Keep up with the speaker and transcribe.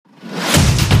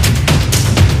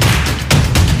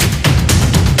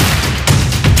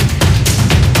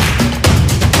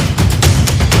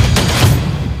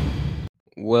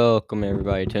welcome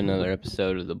everybody to another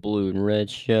episode of the Blue and Red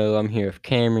Show. I'm here with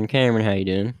Cameron. Cameron, how you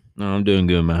doing? No, I'm doing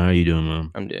good, man. How you doing,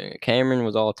 man? I'm doing good. Cameron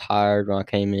was all tired when I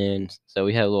came in, so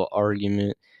we had a little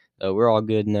argument. We're all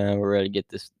good now. We're ready to get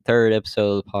this third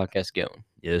episode of the podcast going.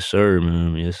 Yes, sir,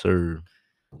 man. Yes, sir.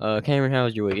 Cameron, how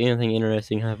was your week? Anything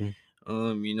interesting happen?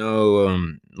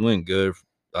 Went good.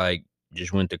 Like,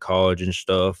 just went to college and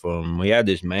stuff. We had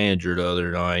this manager the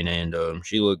other night, and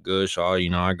she looked good. So,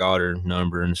 I got her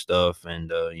number and stuff,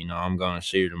 and I'm gonna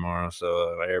see her tomorrow.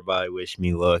 So, everybody wish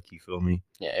me luck. You feel me?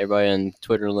 Yeah, everybody on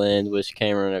Twitter land wish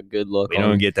Cameron a good luck. We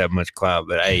don't get that much clout,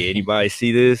 but hey, anybody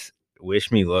see this?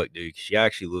 Wish me luck, dude. 'Cause she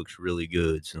actually looks really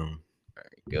good. So.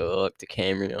 Good luck to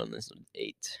Cameron on this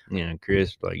date. Yeah,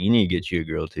 Chris, like you need to get you a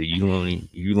girl too. You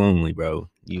lonely, bro.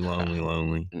 You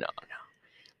lonely. No.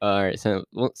 All right, so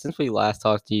since we last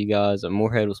talked to you guys,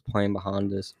 Moorhead was playing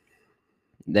behind us.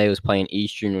 They was playing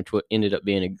Eastern, which ended up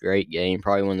being a great game,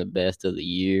 probably one of the best of the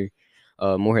year.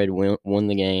 Moorhead won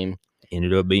the game.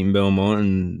 Ended up beating Belmont,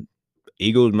 and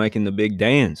Eagles making the big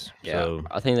dance. Yeah, so.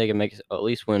 I think they can at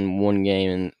least win one game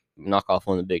and knock off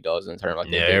one of the big dogs in the tournament.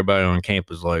 Yeah, everybody on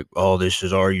campus was like, "Oh, this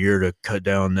is our year to cut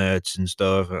down nets and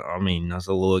stuff." I mean, that's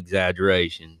a little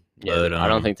exaggeration. Yeah, but, I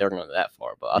don't think they're going to go that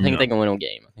far, but I think they can win a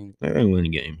game. I think they can win a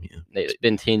game. Yeah, it's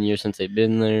been 10 years since they've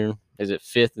been there. Is it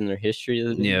fifth in their history?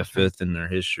 Yeah, fifth in their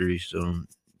history. So,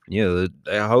 yeah,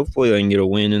 hopefully they can get a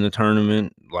win in the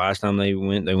tournament. Last time they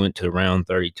went to round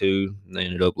 32. They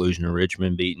ended up losing to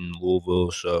Richmond, beating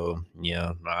Louisville. So,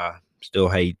 yeah, I still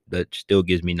hate that. Still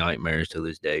gives me nightmares to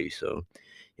this day. So,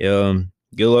 yeah,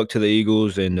 good luck to the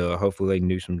Eagles, and hopefully they can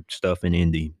do some stuff in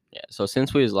Indy. Yeah. So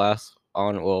since we was last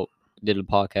on, did a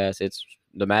podcast, it's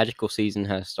the magical season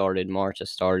has started. March has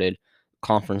started.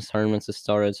 Conference tournaments have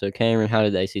started. So Cameron, how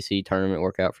did the ACC tournament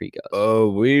work out for you guys?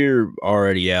 We're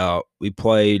already out. We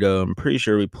played. Pretty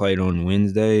sure we played on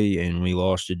Wednesday, and we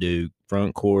lost to Duke.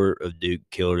 Front court of Duke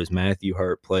killed us. Matthew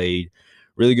Hurt played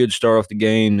really good start off the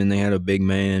game. Then they had a big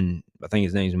man. I think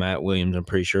his name's Matt Williams. I'm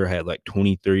pretty sure had like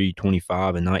 23,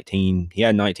 25, and 19. He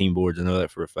had 19 boards. I know that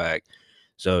for a fact.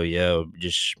 So yeah,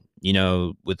 just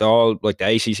with all like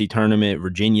the ACC tournament,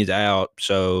 Virginia's out,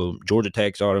 so Georgia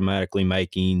Tech's automatically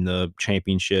making the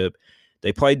championship.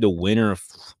 They play the winner of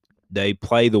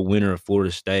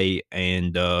Florida State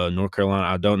and North Carolina.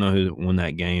 I don't know who won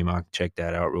that game. I'll check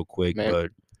that out real quick. Man,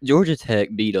 but Georgia Tech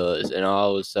beat us, and I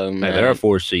was so mad. They're a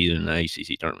 4th seed in the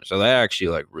ACC tournament, so they're actually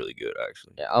like really good.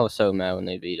 Actually, yeah, I was so mad when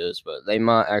they beat us, but they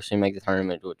might actually make the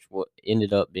tournament, which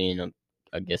ended up being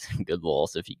I guess a good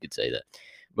loss, if you could say that.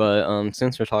 But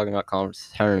since we're talking about conference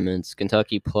tournaments,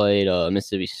 Kentucky played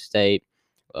Mississippi State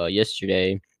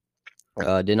yesterday.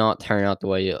 Did not turn out the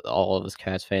way all of us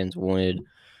Cats fans wanted.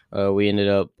 We ended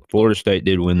up. Florida State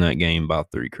did win that game by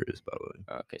 3, Chris, by the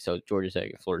way. Okay, so Georgia Tech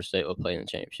and Florida State will play in the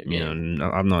championship game.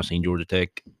 Yeah, I've not seen Georgia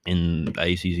Tech in the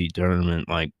ACC tournament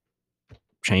like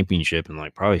championship in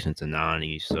like probably since the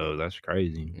 90s, so that's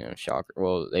crazy. Yeah, shocker.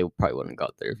 Well, they probably wouldn't have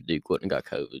got there if Duke wouldn't have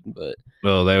got COVID, but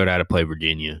they would have to play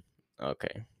Virginia.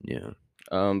 Okay. Yeah.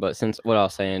 But since what I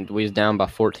was saying, we was down by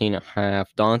 14.5.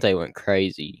 Dante went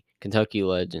crazy. Kentucky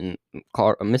legend,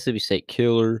 Mississippi State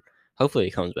killer. Hopefully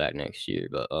he comes back next year.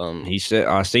 But he said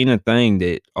I seen a thing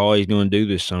that all he's going to do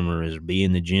this summer is be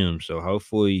in the gym. So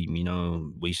hopefully,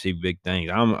 we see big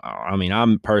things.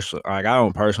 I'm personally I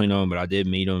don't personally know him, but I did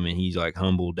meet him, and he's like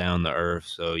humble, down to earth.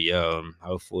 So yeah,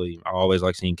 hopefully, I always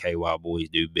like seeing KY boys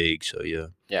do big. So yeah.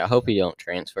 Yeah, I hope he don't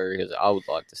transfer because I would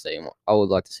like to see him. I would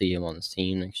like to see him on this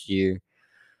team next year.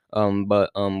 But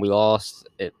we lost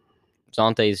it.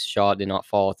 Dante's shot did not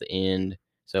fall at the end,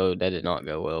 so that did not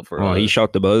go well for us. He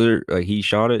shot the buzzer. Like he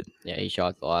shot it. Yeah, he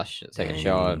shot the second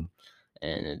shot,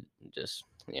 and it just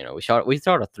we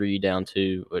started a 3 down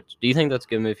 2. Which do you think that's a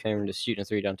good move, Cameron, just shooting a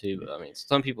 3 down 2? But I mean,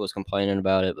 some people was complaining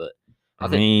about it, but I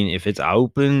mean, if it's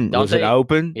open, was it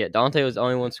open? Yeah, Dante was the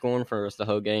only one scoring for us the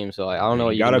whole game, so I don't know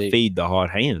what you gotta feed the hot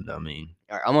hand. I mean,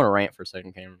 all right, I'm gonna rant for a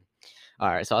second, Cameron. All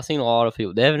right, so I seen a lot of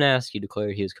people. Devin Askew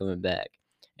declared he was coming back.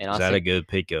 Is that a good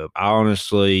pickup? I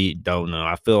honestly don't know.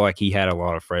 I feel like he had a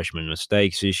lot of freshman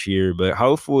mistakes this year, but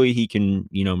hopefully he can,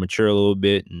 mature a little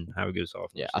bit and have a good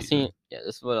sophomore season.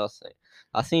 This is what I was saying.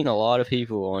 I seen a lot of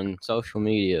people on social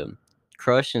media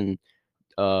crushing.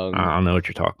 I don't know what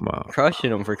you're talking about.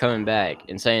 Crushing him for coming back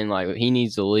and saying like he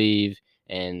needs to leave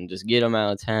and just get him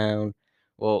out of town.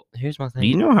 Well, here's my thing. Do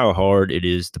you know how hard it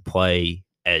is to play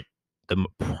at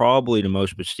probably the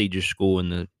most prestigious school in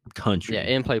the country? Yeah,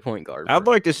 and play point guard. I'd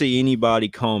like to see anybody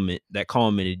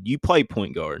commented, you play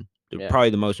point guard, probably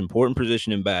the most important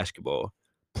position in basketball.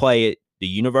 Play at the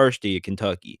University of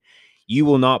Kentucky. You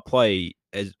will not play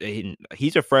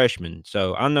he's a freshman,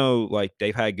 so I know like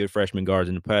they've had good freshman guards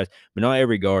in the past, but not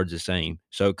every guard's the same.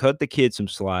 So cut the kid some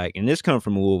slack, and this comes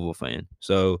from a Louisville fan.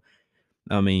 So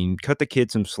I mean, cut the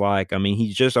kid some slack. I mean,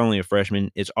 he's just only a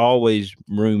freshman. It's always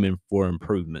room for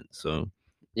improvement. So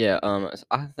Yeah.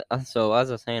 So as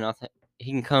I was saying, I think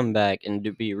he can come back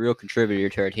and be a real contributor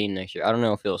to our team next year. I don't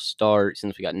know if he'll start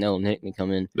since we got Nolan Hickman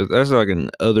come in. but that's like an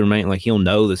other man. Like he'll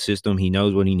know the system. He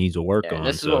knows what he needs to work Yeah, on.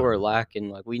 this is what we're lacking.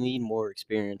 Like we need more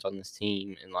experience on this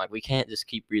team, and like we can't just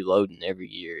keep reloading every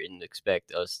year and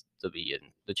expect us to be in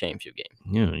the championship game.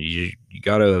 You know, you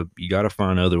gotta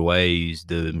find other ways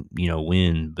to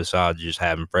win besides just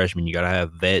having freshmen. You gotta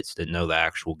have vets that know the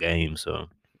actual game. So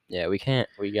yeah, we can't.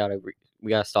 We gotta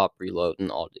stop reloading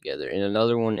altogether. And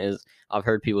another one is I've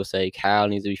heard people say Cal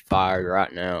needs to be fired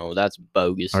right now. That's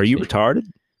bogus. Are you retarded?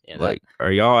 Yeah, like,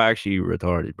 are y'all actually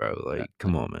retarded, bro? Like,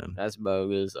 come on, man. That's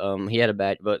bogus. He had a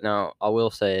bad, but now I will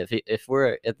say if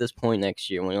we're at this point next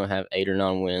year and we don't have 8 or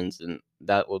 9 wins, then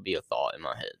that will be a thought in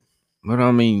my head. But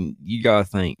I mean, you gotta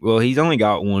think. Well, he's only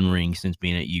got 1 ring since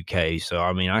being at UK, so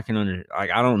I mean, I can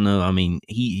I don't know. I mean,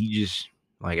 he just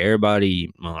like everybody.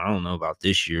 Well, I don't know about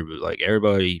this year, but like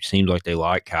everybody seems like they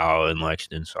like Kyle and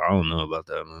Lexington, so I don't know about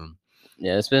that, man.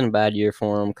 Yeah, it's been a bad year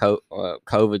for him.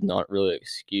 COVID's not really an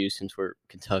excuse since we're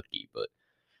Kentucky, but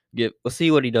we'll see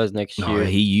what he does next year.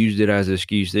 He used it as an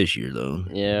excuse this year, though.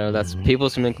 Yeah, that's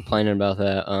people's been complaining about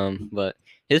that. But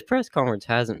his press conference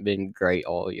hasn't been great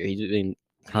all year. He's been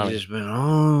like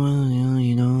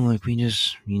we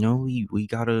just we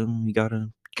gotta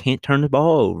can't turn the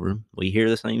ball over. We hear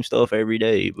the same stuff every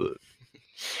day, but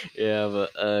yeah,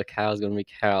 but Kyle's gonna be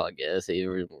Kyle, I guess,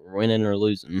 either winning or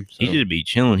losing. So. He just be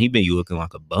chilling. He be looking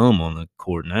like a bum on the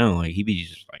court now. Like he be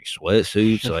just like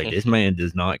sweatsuits. Like this man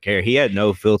does not care. He had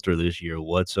no filter this year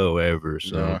whatsoever.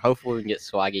 So hopefully we can get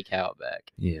Swaggy Cal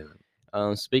back. Yeah.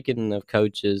 Speaking of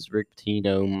coaches, Rick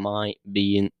Pitino might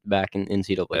be back in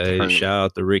NCAA tournament. Shout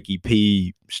out to Ricky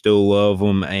P. Still love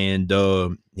him, and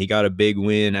he got a big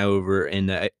win over in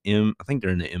the I think they're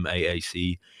in the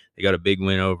MAAC. They got a big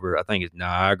win over, I think it's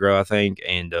Niagara,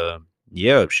 and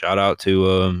yeah, shout out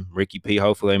to Ricky P.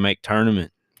 Hopefully they make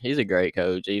tournament. He's a great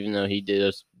coach, even though he did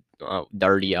us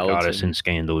dirty. Got us in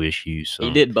scandal issues. So.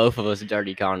 He did both of us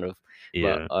dirty, kind of.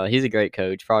 Yeah, but he's a great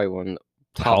coach. Probably one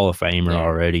Hall of Famer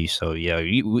already. So yeah,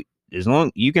 as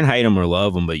long you can hate him or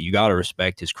love him, but you got to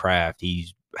respect his craft.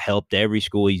 He's helped every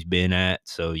school he's been at.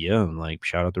 So yeah, like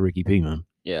shout out to Ricky P, man.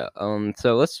 Yeah.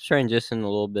 So let's transition a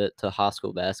little bit to high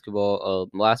school basketball.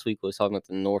 Last week we was talking about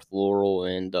the North Laurel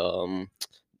and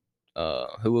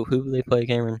who they play,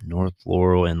 Cameron? North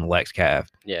Laurel and Lex Cav.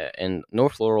 Yeah, and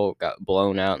North Laurel got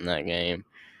blown out in that game.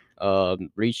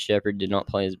 Reed Shepherd did not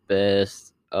play his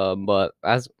best. But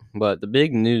the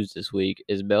big news this week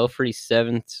is Belfry's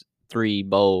 7-3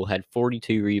 Bowl had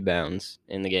 42 rebounds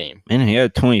in the game. And he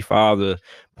had 25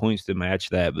 points to match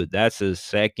that, but that's his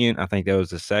second. I think that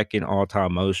was the second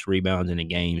all-time most rebounds in a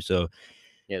game. So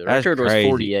yeah, the record was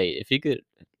 48. If he could,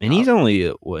 and he's only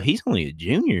a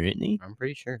junior, isn't he? I'm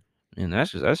pretty sure. And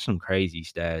that's some crazy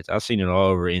stats. I've seen it all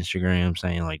over Instagram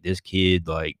saying like this kid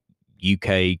like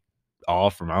UK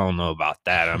off from, I don't know about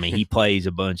that. I mean, he plays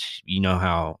a bunch. You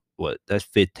know that's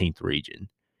 15th region.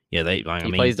 Yeah, he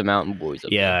plays the Mountain Boys.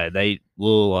 Yeah, they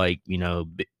little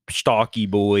stocky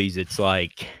boys. It's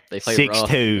like they play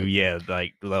 6'2". Yeah,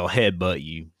 like they'll headbutt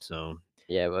you. So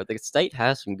yeah, but the state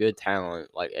has some good talent.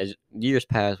 Like as years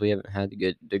past, we haven't had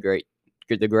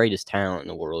the greatest talent in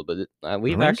the world, but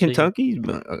we've actually Kentucky's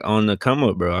on the come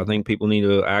up, bro. I think people need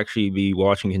to actually be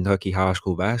watching Kentucky high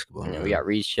school basketball. Yeah, we got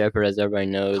Reed Shepherd, as everybody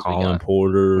knows. Colin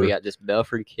Porter. We got this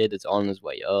Belfry kid that's on his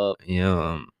way up.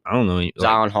 Yeah, I don't know.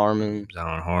 Zion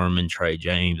Harmon, Trey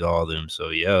James, all of them. So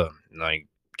yeah, like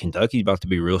Kentucky's about to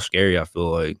be real scary. I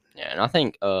feel like. Yeah, and I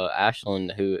think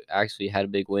Ashland, who actually had a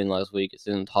big win last week, is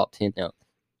in the top 10 now.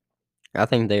 I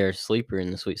think they are a sleeper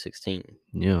in the Sweet 16.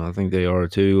 Yeah, I think they are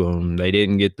too. They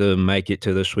didn't get to make it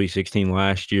to the Sweet 16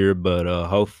 last year, but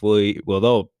hopefully,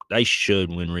 they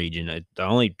should win region. The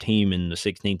only team in the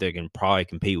 16th that can probably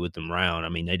compete with them round. I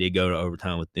mean, they did go to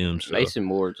overtime with them. So. Mason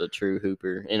Ward's a true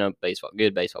hooper and a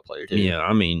good baseball player too. Yeah,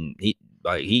 I mean, he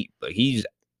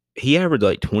averaged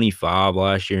like 25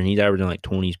 last year, and he's averaging like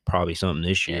 20 probably something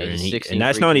this year, and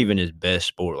that's not even his best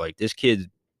sport. Like this kid's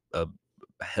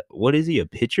what is he, a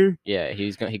pitcher? Yeah,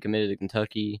 he committed to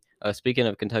Kentucky. Speaking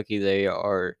of Kentucky,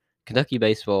 Kentucky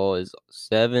baseball is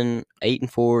 8-4,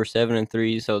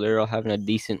 7-3, so they're all having a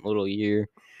decent little year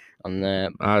on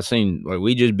that. I seen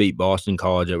we just beat Boston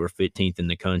College that were 15th in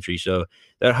the country, so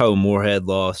that whole Moorhead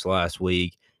loss last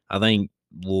week. I think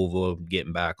Louisville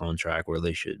getting back on track where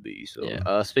they should be. So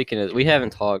Yeah. Speaking of, we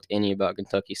haven't talked any about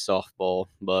Kentucky softball,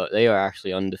 but they are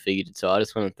actually undefeated. So I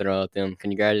just want to throw out them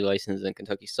congratulations in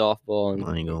Kentucky softball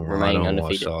I ain't and gonna lie, I remaining don't watch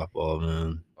undefeated. softball,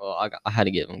 man. Well, I had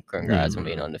to give them congrats on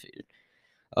being man. undefeated.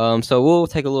 So we'll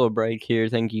take a little break here.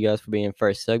 Thank you guys for being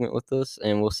first segment with us,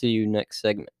 and we'll see you next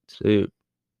segment. See it.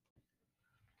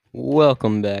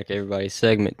 Welcome back, everybody.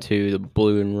 Segment 2, the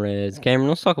Blue and Reds. Cameron,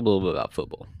 let's talk a little bit about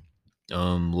football.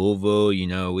 Louisville,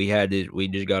 we had it. We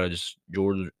just got a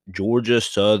Georgia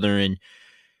Southern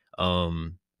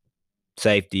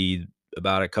safety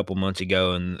about a couple months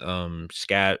ago, and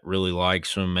Scott really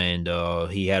likes him, and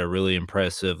he had a really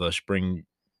impressive spring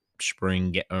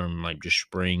just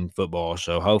spring football.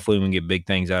 So hopefully we can get big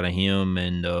things out of him.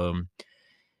 And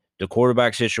the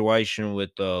quarterback situation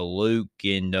with Luke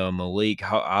and Malik,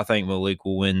 I think Malik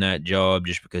will win that job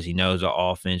just because he knows the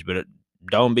offense. But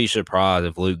don't be surprised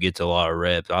if Luke gets a lot of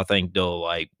reps. I think they'll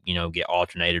get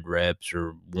alternated reps,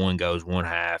 or one goes one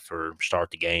half, or start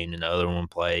the game and the other one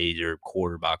plays, or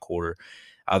quarter by quarter.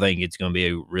 I think it's going to be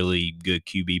a really good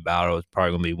QB battle. It's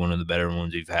probably going to be one of the better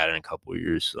ones we've had in a couple of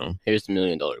years. So here's the $1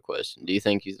 million question: do you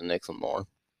think he's the next Lamar?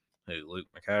 Who, Luke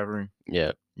McCaffrey?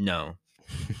 Yeah. No.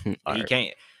 He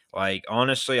can't.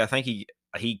 Honestly, I think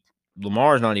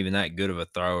Lamar's not even that good of a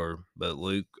thrower, but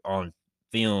Luke on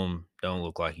film don't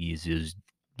look like he's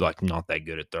not that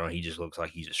good at throwing. He just looks like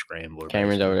he's a scrambler.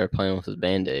 Cameron's basically. over there playing with his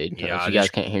Band-Aid. Yeah, you guys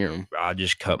can't hear him. I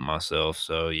just cut myself,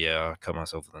 so yeah, I cut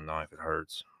myself with a knife. It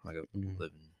hurts like a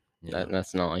living. Yeah.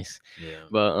 That's nice. Yeah.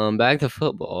 But back to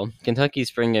football. Kentucky's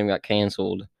spring game got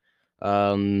canceled.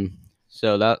 So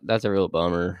that's a real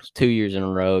bummer. 2 years in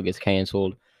a row it gets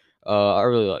canceled. I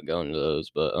really like going to those,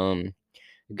 but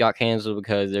it got canceled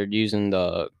because they're using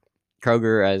the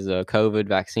Kroger as a COVID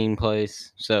vaccine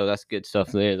place. So that's good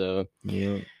stuff there, though.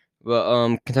 Yeah.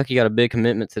 But Kentucky got a big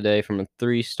commitment today from a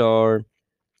 3-star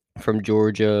from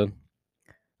Georgia.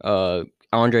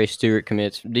 Andre Stewart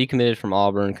decommitted from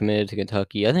Auburn, committed to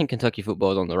Kentucky. I think Kentucky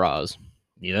football is on the rise.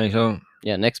 You think so?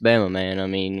 Yeah, next Bama, man. I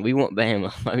mean, we want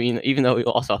Bama. I mean, even though we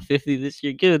lost our 50 this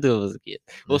year, give it to us again.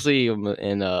 We'll see them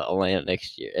in Atlanta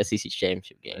next year, SEC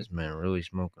championship game. This man really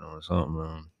smoking on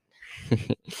something,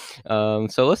 man.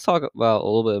 So let's talk about a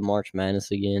little bit of March Madness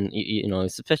again.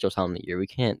 It's a special time of the year. We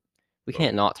can't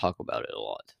not talk about it a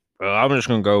lot. Well, I'm just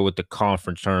gonna go with the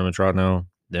conference tournaments right now.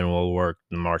 Then we'll work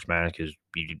the March Madness because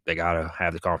they gotta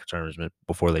have the conference tournaments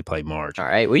before they play March. All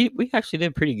right, we actually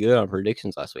did pretty good on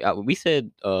predictions last week. We said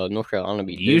North Carolina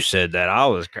beat. You said that. I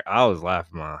was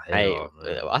laughing my head off.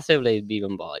 Man. I said they beat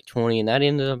them by like 20, and that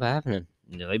ended up happening.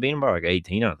 Yeah, they beat them by like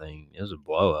 18, I think. It was a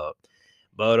blowout.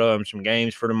 But some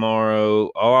games for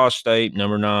tomorrow. Ohio State,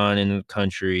 number 9 in the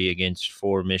country, against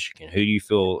Michigan. Who do you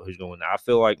feel who's going to win? I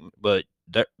feel like, but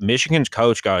Michigan's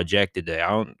coach got ejected today. I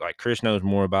don't like Chris knows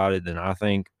more about it than I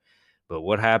think. But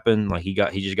what happened? Like he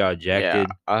just got ejected.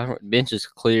 Yeah, bench is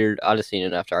cleared. I just seen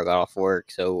it after I got off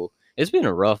work. So it's been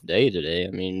a rough day today.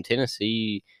 I mean,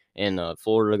 Tennessee and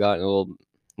Florida got in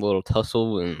a little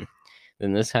tussle, and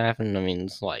then this happened. I mean,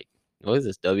 it's like, what is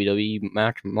this, WWE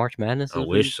March Madness? I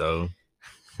wish so.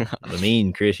 I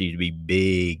mean, Chris used to be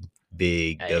big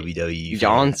WWE.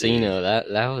 John Cena,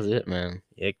 that was it, man.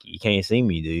 Yeah, you can't see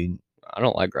me, dude. I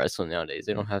don't like wrestling nowadays.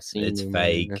 They don't have Cena. It's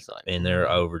fake, and they're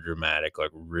over dramatic, like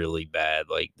really bad.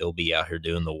 Like they'll be out here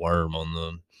doing the worm on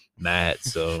the mat.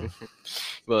 So,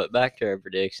 but back to our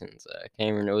predictions.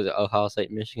 Cameron, was it Ohio State,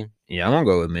 Michigan? Yeah, I'm gonna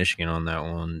go with Michigan on that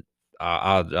one.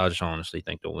 I just honestly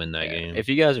think they'll win that game. If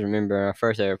you guys remember our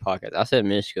first ever podcast, I said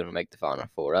Michigan will make the Final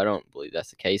Four. I don't believe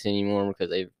that's the case anymore because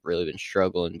they've really been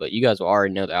struggling. But you guys will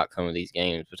already know the outcome of these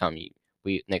games by the time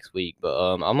next week. But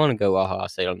I'm gonna go Ohio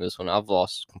State on this one. I've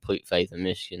lost complete faith in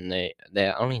Michigan. They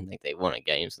I don't even think they won a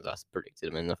game since I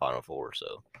predicted them in the Final Four.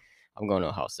 So I'm going to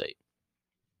Ohio State.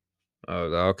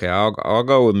 Okay, I'll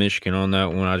go with Michigan on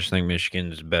that one. I just think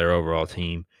Michigan is a better overall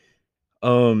team.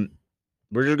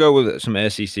 We're just go with some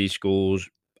SEC schools.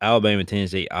 Alabama,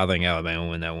 Tennessee. I think Alabama will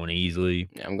win that one easily.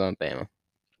 Yeah, I'm going Bama.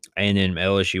 And then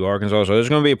LSU, Arkansas. So there's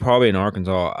going to be probably an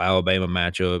Arkansas-Alabama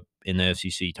matchup in the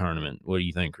SEC tournament. What do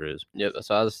you think, Chris? Yeah, that's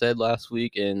what I said last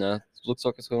week, and looks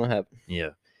like it's going to happen. Yeah.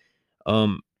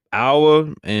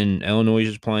 Iowa and Illinois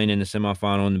is playing in the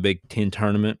semifinal in the Big Ten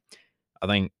tournament. I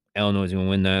think Illinois is going to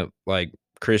win that. Like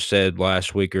Chris said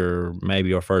last week, or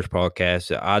maybe our first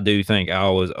podcast, I do think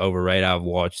Iowa's overrated. I've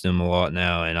watched them a lot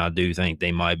now, and I do think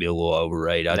they might be a little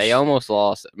overrated. They almost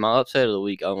lost. My upset of the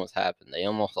week almost happened. They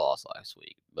almost lost last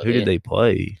week. But who did they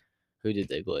play? Who did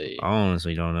they play? I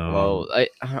honestly don't know.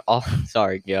 Well,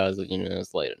 sorry guys,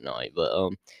 it's late at night, but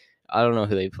I don't know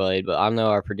who they played, but I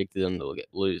know I predicted them to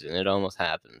lose, and it almost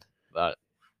happened. But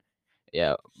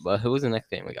Yeah, but who was the next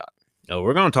game we got? Oh,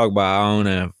 we're going to talk about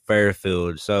Iona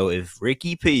Fairfield. So if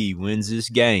Ricky P wins this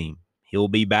game, he'll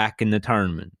be back in the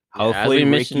tournament. Yeah, as Hopefully, we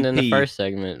Ricky mentioned in the P. first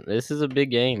segment, this is a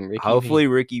big game. Hopefully,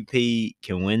 Ricky P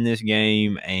can win this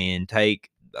game and take.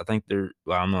 I think they're.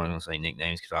 Well, I'm not going to say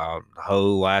nicknames because the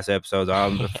whole last episode,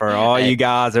 for all you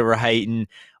guys that were hating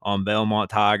on Belmont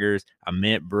Tigers, I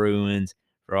meant Bruins.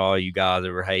 For all you guys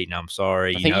that were hating, I'm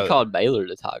sorry. I think you called Baylor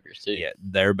the Tigers too. Yeah,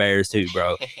 they're Bears too,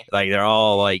 bro. Like they're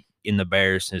all like in the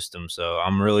Bears system. So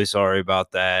I'm really sorry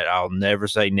about that. I'll never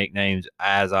say nicknames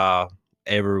as I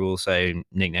ever will say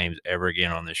nicknames ever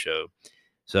again on this show.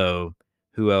 So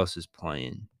who else is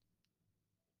playing?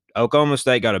 Oklahoma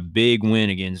State got a big win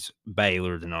against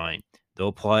Baylor tonight.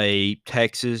 They'll play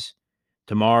Texas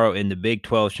tomorrow in the Big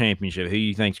 12 championship. Who do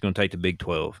you think is going to take the Big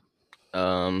 12?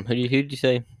 Who did you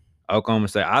say? Oklahoma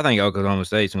State. I think Oklahoma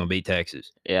State's going to beat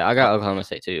Texas. Yeah, I got Oklahoma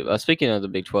State too. Speaking of the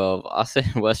Big 12, I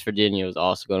said West Virginia was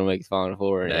also going to make the Final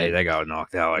Four. They got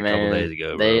knocked out like a couple days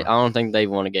ago. Bro. I don't think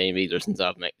they've won a game either since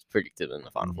I've predicted them in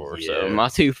the Final Four. So my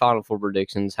two Final Four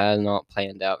predictions has not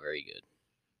planned out very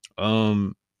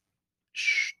good.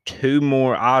 Two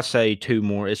more. I say two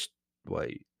more. It's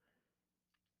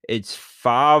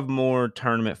 5 more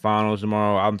tournament finals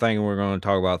tomorrow. I'm thinking we're going to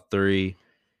talk about 3.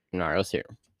 All right, let's hear.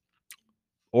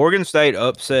 Oregon State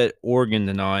upset Oregon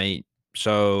tonight.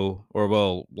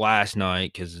 Last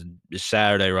night because it's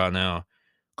Saturday right now.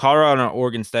 Colorado and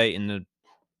Oregon State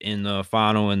in the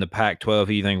final in the Pac-12. Who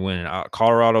do you think winning?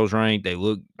 Colorado's ranked.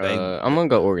 I'm gonna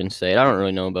go Oregon State. I don't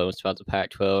really know much about the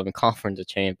Pac-12 and Conference of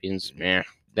Champions. Man,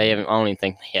 they haven't. I don't even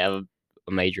think they have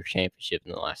a major championship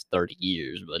in the last 30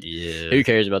 years. But who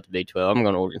cares about the Big 12? I'm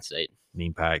going to Oregon State. I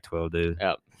mean Pac-12, dude.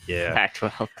 Yep. Yeah.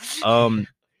 Pac-12.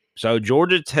 So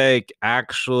Georgia Tech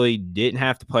actually didn't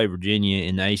have to play Virginia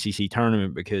in the ACC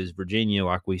tournament because Virginia,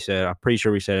 like we said, I'm pretty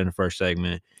sure we said in the first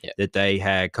segment that they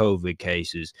had COVID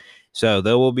cases. So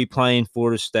they will be playing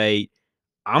Florida State.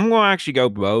 I'm going to actually go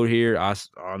bold here. I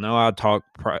know I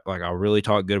really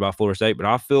talk good about Florida State, but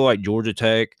I feel like Georgia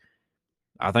Tech,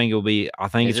 I think it's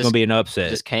going to be an upset.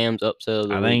 Just Cam's upset.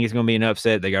 I think it's going to be an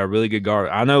upset. They got a really good guard.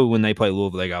 I know when they play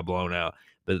Louisville, they got blown out.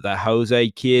 But that Jose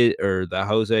kid or the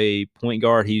Jose point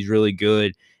guard, he's really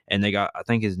good. And they got, I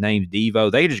think his name's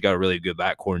Devo. They just got a really good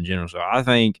backcourt in general. So I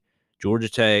think Georgia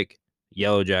Tech,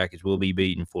 Yellow Jackets will be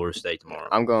beating Florida State tomorrow.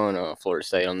 I'm going Florida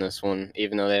State on this one,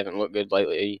 even though they haven't looked good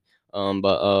lately.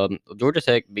 But Georgia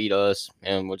Tech beat us,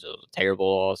 which was a terrible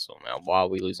loss. So now why are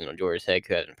we losing to Georgia Tech,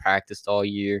 who hasn't practiced all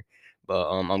year? But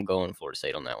I'm going Florida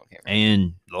State on that one, Cameron.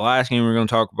 And the last game we're going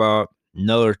to talk about,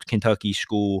 another Kentucky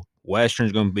school.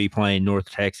 Western's going to be playing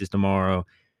North Texas tomorrow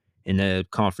in the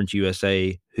Conference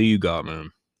USA. Who you got,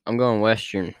 man? I'm going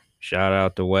Western. Shout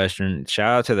out to Western.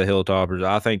 Shout out to the Hilltoppers.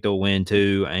 I think they'll win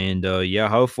too. And,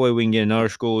 hopefully we can get another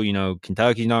school.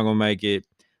 Kentucky's not going to make it.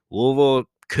 Louisville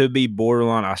could be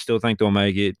borderline. I still think they'll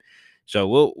make it. So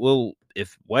we'll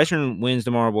if Western wins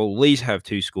tomorrow, we'll at least have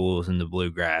 2 schools in the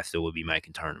Bluegrass that will be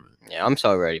making tournament. Yeah, I'm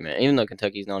so ready, man. Even though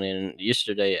Kentucky's not in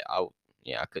yesterday,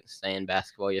 I couldn't stand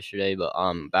basketball yesterday, but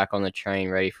I'm back on the train,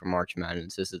 ready for March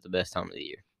Madness. This is the best time of the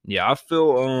year. Yeah, I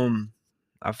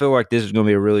feel like this is going to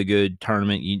be a really good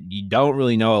tournament. You don't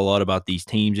really know a lot about these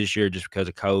teams this year just because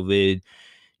of COVID.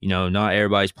 Not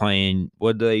everybody's playing.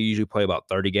 What do they usually play? About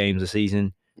 30 games a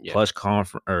season plus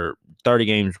conference, or 30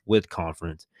 games with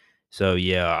conference. So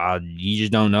you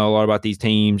just don't know a lot about these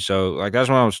teams. So that's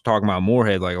what I was talking about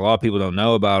Moorhead. Like a lot of people don't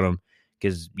know about them.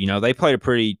 Because, they played a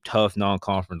pretty tough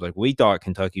non-conference. Like, we thought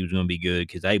Kentucky was going to be good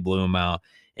because they blew them out.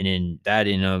 And then that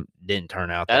didn't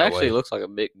turn out that way. That actually looks like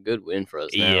a good win for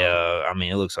us now. Yeah, I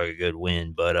mean, it looks like a good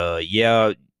win. But,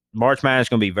 March Madness is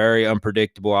going to be very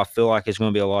unpredictable. I feel like it's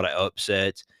going to be a lot of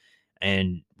upsets.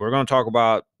 And we're going to talk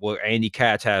about what Andy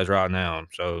Katz has right now.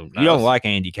 So, you don't like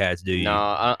Andy Katz, do you? No,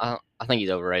 I think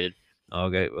he's overrated.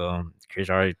 Okay, well,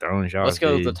 Chris already throwing shots. Let's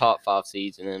go with the top 5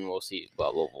 seeds, and then we'll see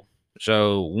about Louisville.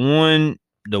 So,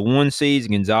 the 1 seeds,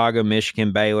 Gonzaga,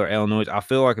 Michigan, Baylor, Illinois. I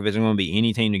feel like if it's going to be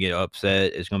any team to get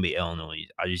upset, it's going to be Illinois.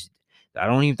 I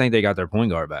don't even think they got their point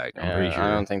guard back. I'm pretty sure.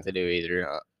 I don't think they do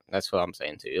either. That's what I'm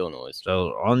saying too, Illinois.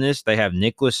 So, on this, they have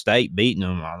Nicholas State beating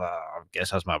them. I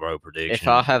guess that's my bro prediction. If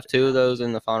I have 2 of those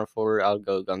in the Final Four, I'll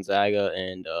go Gonzaga,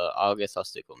 and I'll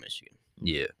stick with Michigan.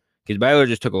 Yeah, because Baylor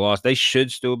just took a loss. They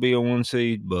should still be a 1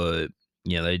 seed, but,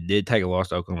 they did take a loss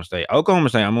to Oklahoma State. Oklahoma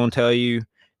State, I'm going to tell you,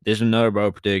 this is another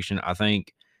bro prediction. I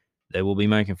think they will be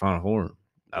making Final Four.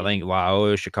 I think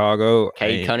Loyola, Chicago,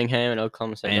 Cade Cunningham, and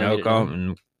Oklahoma State.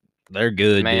 And they're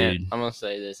good, man, dude. I'm going to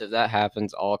say this. If that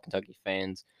happens, all Kentucky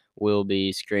fans will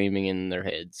be screaming in their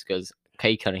heads because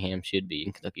Cade Cunningham should be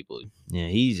in Kentucky Blue. Yeah,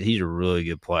 he's a really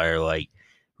good player,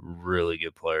 really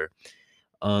good player.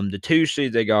 The 2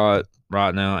 seeds they got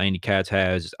right now, Andy Katz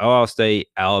has Ohio State,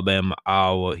 Alabama,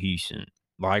 Iowa, Houston.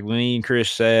 Like me and Chris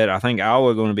said, I think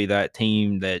Iowa going to be that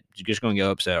team that's just going to get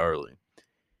upset early.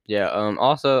 Yeah.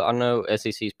 Also, I know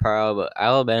SEC's proud, but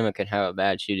Alabama can have a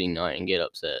bad shooting night and get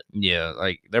upset. Yeah,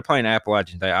 like they're playing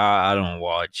Appalachian State. I don't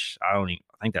watch. I don't even.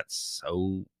 I think that's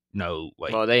so. No,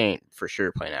 wait. Well, they ain't for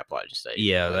sure playing Appalachian State.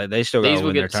 Yeah, Like, they still got these to will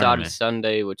win get their decided tournament.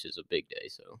 Sunday, which is a big day.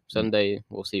 So Sunday,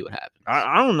 we'll see what happens.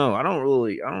 I don't know. I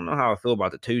don't know how I feel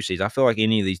about the 2 seeds. I feel like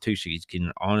any of these 2 seeds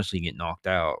can honestly get knocked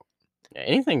out. Yeah,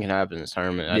 anything can happen in this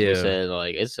tournament. As we said,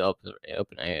 like it's up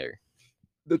in air.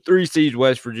 The 3 seeds: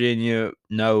 West Virginia,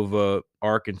 Nova,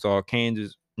 Arkansas,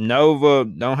 Kansas. Nova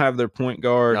don't have their point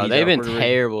guard. No, they've been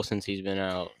terrible since he's been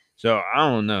out. So I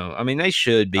don't know. I mean, they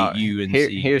should beat UNC.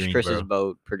 Here's Chris's Greensboro.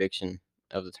 bold prediction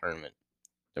of the tournament.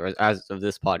 As of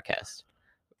this podcast,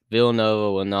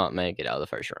 Villanova will not make it out of the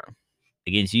first round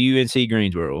against UNC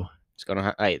Greensboro. It's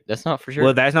gonna. Hey, that's not for sure.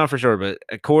 Well, that's not for sure, but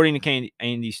according to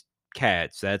Andy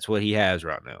Katz, that's what he has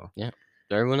right now. Yeah,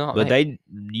 they will not. But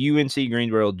UNC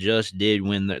Greensboro just did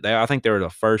win. I think they were the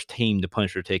first team to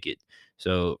punch their ticket.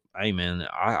 So, hey man,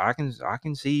 I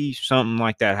can see something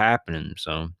like that happening.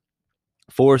 So,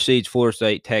 4 seeds: Florida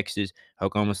State, Texas,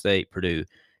 Oklahoma State, Purdue.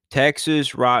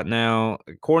 Texas right now,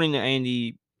 according to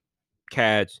Andy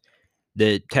Katz,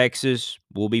 that Texas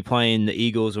will be playing the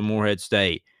Eagles of Morehead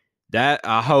State. That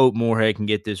I hope Morehead can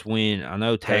get this win. I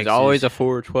know Texas. There's always a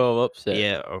 4-12 upset.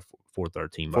 Yeah, or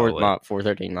 4-13 by the way.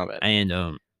 4-13, my bad.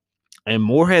 And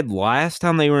Morehead, last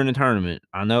time they were in the tournament,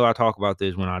 I know I talk about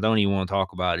this when I don't even want to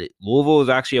talk about it. Louisville was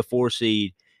actually a 4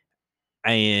 seed,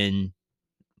 and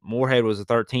Morehead was a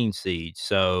 13 seed.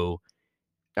 So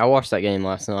I watched that game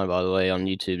last night, by the way, on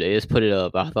YouTube. They just put it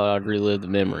up. I thought I'd relive the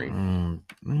memory.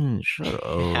 Man, shut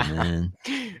up, man.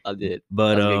 I did.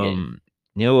 But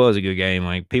it was a good game.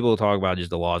 Like, people talk about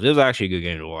just the loss. It was actually a good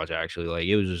game to watch, actually. Like,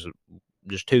 it was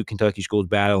just 2 Kentucky schools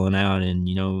battling out, and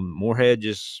Morehead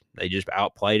they just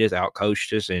outplayed us,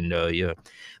 outcoached us, and yeah.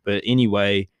 But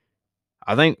anyway,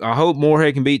 I hope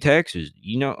Morehead can beat Texas.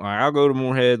 I'll go to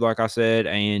Morehead, like I said,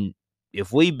 and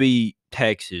if we beat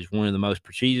Texas, one of the most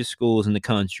prestigious schools in the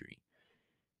country,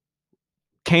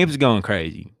 campus is going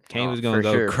crazy. Campus is going to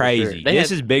go crazy. Sure.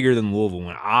 This is bigger than Louisville,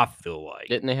 I feel like.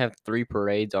 Didn't they have 3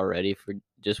 parades already for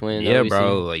just winning? Yeah,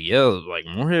 bro. Like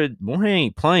Morehead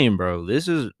ain't playing, bro. This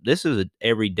is a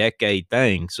every decade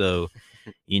thing. So,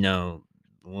 when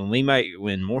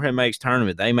Morehead makes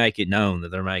tournament, they make it known that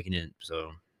they're making it.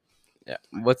 So, yeah.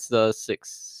 What's the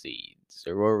 6 seeds?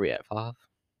 Or where are we at? 5?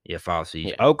 Yeah, 5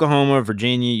 seeds. Yeah. Oklahoma,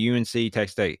 Virginia, UNC,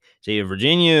 Texas State. See,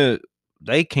 Virginia,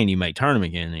 they can't even make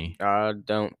tournament, can they? I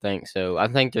don't think so. I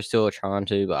think they're still trying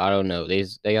to, but I don't know. They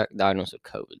got diagnosed with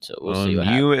COVID, so we'll see what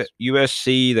happens.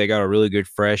 USC, they got a really good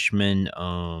freshman,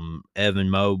 Evan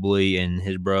Mobley and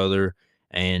his brother.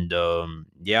 And,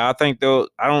 yeah, I think I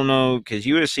don't know, because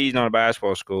USC is not a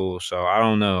basketball school, so I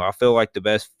don't know. I feel like the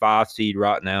best 5 seed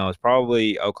right now is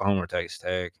probably Oklahoma or Texas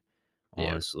Tech,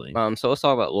 honestly. Yeah. So let's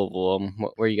talk about Louisville.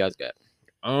 Where you guys got?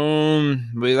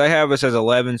 They have us as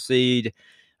 11 seed.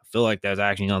 I feel like that's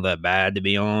actually not that bad, to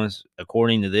be honest.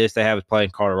 According to this, they have us playing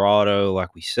Colorado,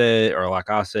 like we said, or like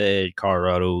I said,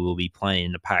 Colorado will be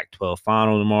playing the Pac-12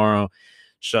 final tomorrow.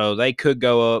 So they could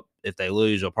go up. If they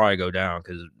lose, they'll probably go down,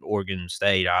 because Oregon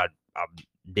State, I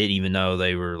didn't even know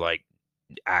they were, like,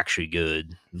 actually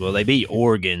good. Well, they beat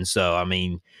Oregon, so, I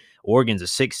mean, Oregon's a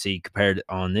 6 seed compared to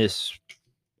on this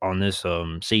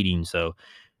seeding. So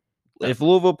if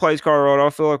Louisville plays Colorado,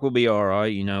 I feel like we'll be all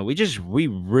right. We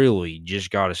really just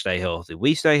got to stay healthy.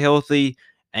 We stay healthy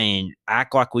and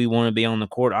act like we want to be on the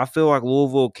court. I feel like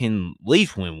Louisville can at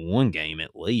least win 1 game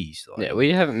at least. Yeah,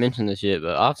 we haven't mentioned this yet,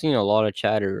 but I've seen a lot of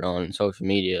chatter on social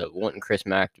media wanting Chris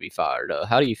Mack to be fired.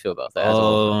 How do you feel about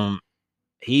that?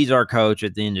 He's our coach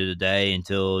at the end of the day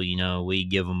until we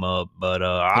give him up. But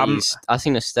I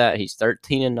seen a stat. He's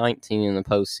 13-19 in the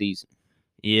postseason.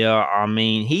 Yeah, I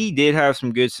mean, he did have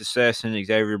some good success in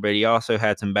Xavier, but he also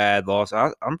had some bad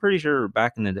losses. I'm pretty sure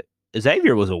back in the day,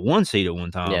 Xavier was a 1 seed at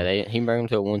one time. Yeah, he brought him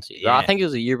to a 1 seed. Yeah. I think it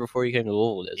was a year before he came to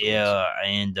Louisville. Yeah,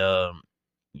 and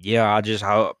I just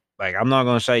hope. Like, I'm not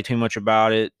going to say too much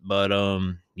about it, but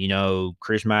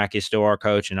Chris Mack is still our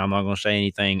coach, and I'm not going to say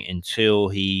anything until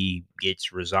he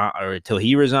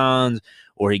resigns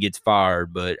or he gets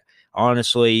fired. But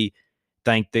honestly,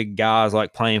 think the guys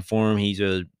like playing for him.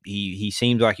 He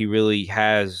seems like he really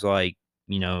has, like,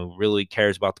 really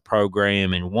cares about the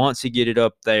program and wants to get it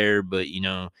up there. But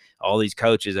all these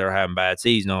coaches that are having bad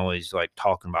seasons always like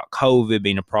talking about COVID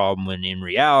being a problem, when in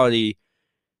reality,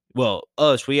 well,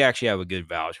 we actually have a good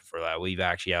voucher for that. We've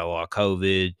actually had a lot of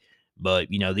COVID, But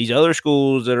these other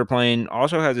schools that are playing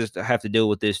also have to deal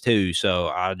with this too. So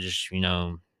I just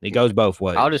it goes both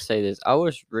ways. I'll just say this: I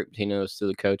wish Rick Pitino was still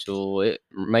the coach. It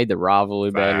made the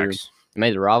rivalry better. It Facts.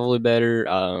 made the rivalry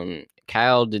better.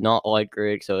 Cal did not like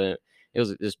Rick, so it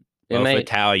was just it Both made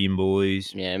Italian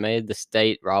boys. yeah, it made the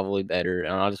state rivalry better.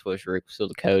 And I just wish Rick was still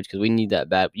the coach because we need that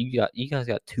bad. You guys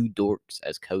got two dorks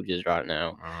as coaches right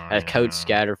now, as Coach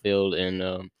Scatterfield and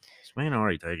This man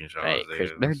already taking shots. Hey,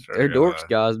 Chris, dude. they're dorks,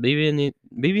 guys.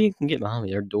 BB can get behind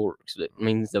me. They're dorks. That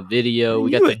means the video.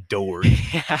 We You got a dork.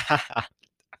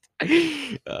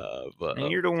 but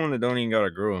Man, you're the one that don't even gotta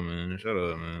grow 'em, man. Shut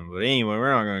up, man. But anyway,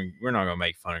 we're not gonna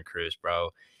make fun of Chris, bro.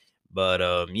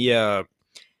 But yeah,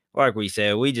 like we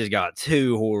said, we just got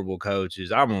two horrible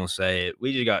coaches. I'm gonna say it.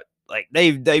 We just got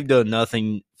they've done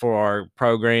nothing for our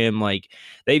program. Like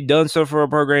they've done stuff for our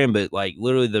program, but like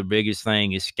literally the biggest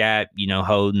thing is Scat,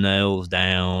 holding nails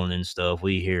down and stuff.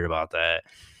 We hear about that.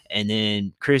 And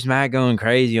then Chris Mack going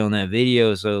crazy on that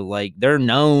video. So like they're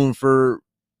known for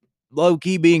low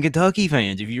key being Kentucky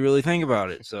fans, if you really think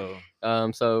about it. So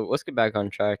so let's get back on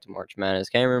track to March Madness.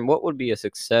 Cameron, what would be a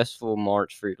successful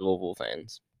March for Louisville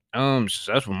fans?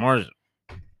 Successful March.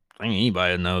 I think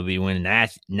anybody would know would be winning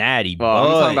natty. Well,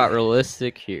 I'm talking about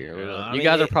realistic here. You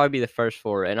guys will probably be the first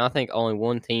four, and I think only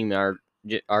one team in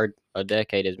our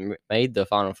decade has made the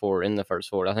Final Four in the first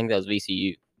four. I think that was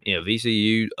VCU. Yeah,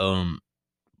 VCU.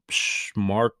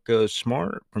 Smart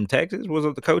from Texas was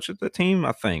the coach of the team.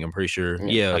 I think I'm pretty sure.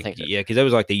 Yeah, I think so. Yeah, because that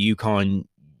was like the UConn.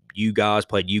 You guys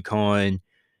played UConn.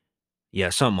 Yeah,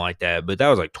 something like that. But that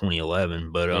was like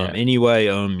 2011. But anyway,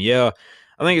 yeah.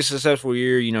 I think it's a successful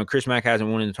year. Chris Mack hasn't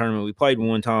won in the tournament. We played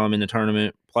one time in the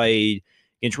tournament, played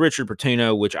against Richard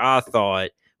Pitino, which I thought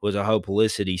was a whole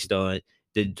publicity stunt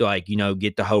to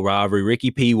get the whole rivalry. Ricky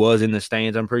P was in the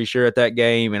stands, I'm pretty sure, at that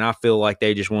game, and I feel like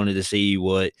they just wanted to see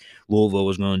what Louisville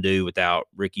was going to do without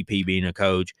Ricky P being a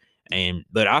coach.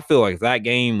 But I feel like if that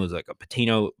game was like a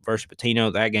Pitino versus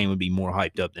Pitino, that game would be more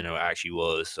hyped up than it actually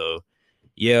was. So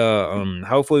yeah,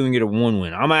 hopefully we can get a 1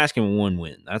 win. I'm asking 1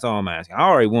 win. That's all I'm asking. I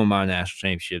already won my national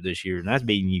championship this year, and that's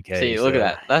beating UK. See, look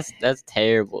at that. That's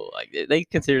terrible. Like they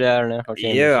consider that our national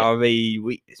championship. Yeah, I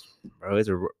mean,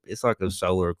 it's like a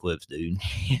solar eclipse, dude.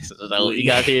 So you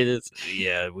guys hear this?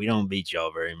 Yeah, we don't beat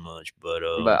y'all very much, but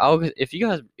if you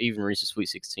guys even reach the Sweet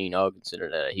 16, I'll consider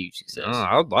that a huge success.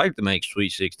 I'd like to make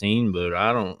Sweet 16, but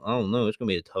I don't know. It's gonna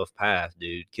be a tough path,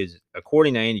 dude. Because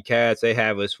according to Andy Katz, they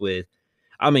have us with.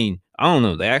 I mean, I don't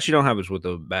know. They actually don't have us with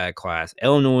a bad class.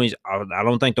 Illinois, I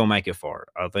don't think they'll make it far.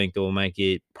 I think they'll make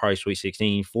it probably Sweet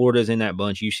 16. Florida's in that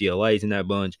bunch. UCLA's in that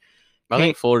bunch. I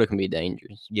think Florida can be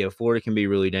dangerous. Yeah, Florida can be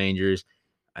really dangerous.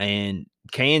 And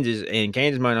Kansas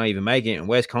might not even make it. And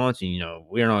Wisconsin,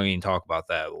 we're not going to talk about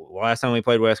that. Last time we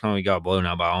played Wisconsin, we got blown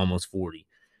out by almost 40.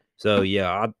 So,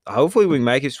 yeah, hopefully we can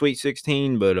make it Sweet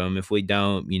 16. But if we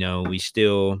don't, we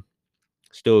still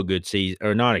a good season,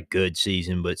 or not a good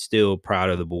season, but still proud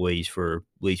of the boys for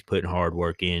at least putting hard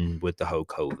work in with the whole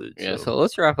COVID. Yeah, so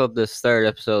let's wrap up this third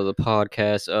episode of the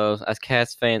podcast. As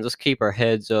Cats fans, let's keep our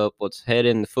heads up. Let's head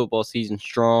into football season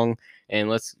strong, and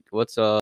let's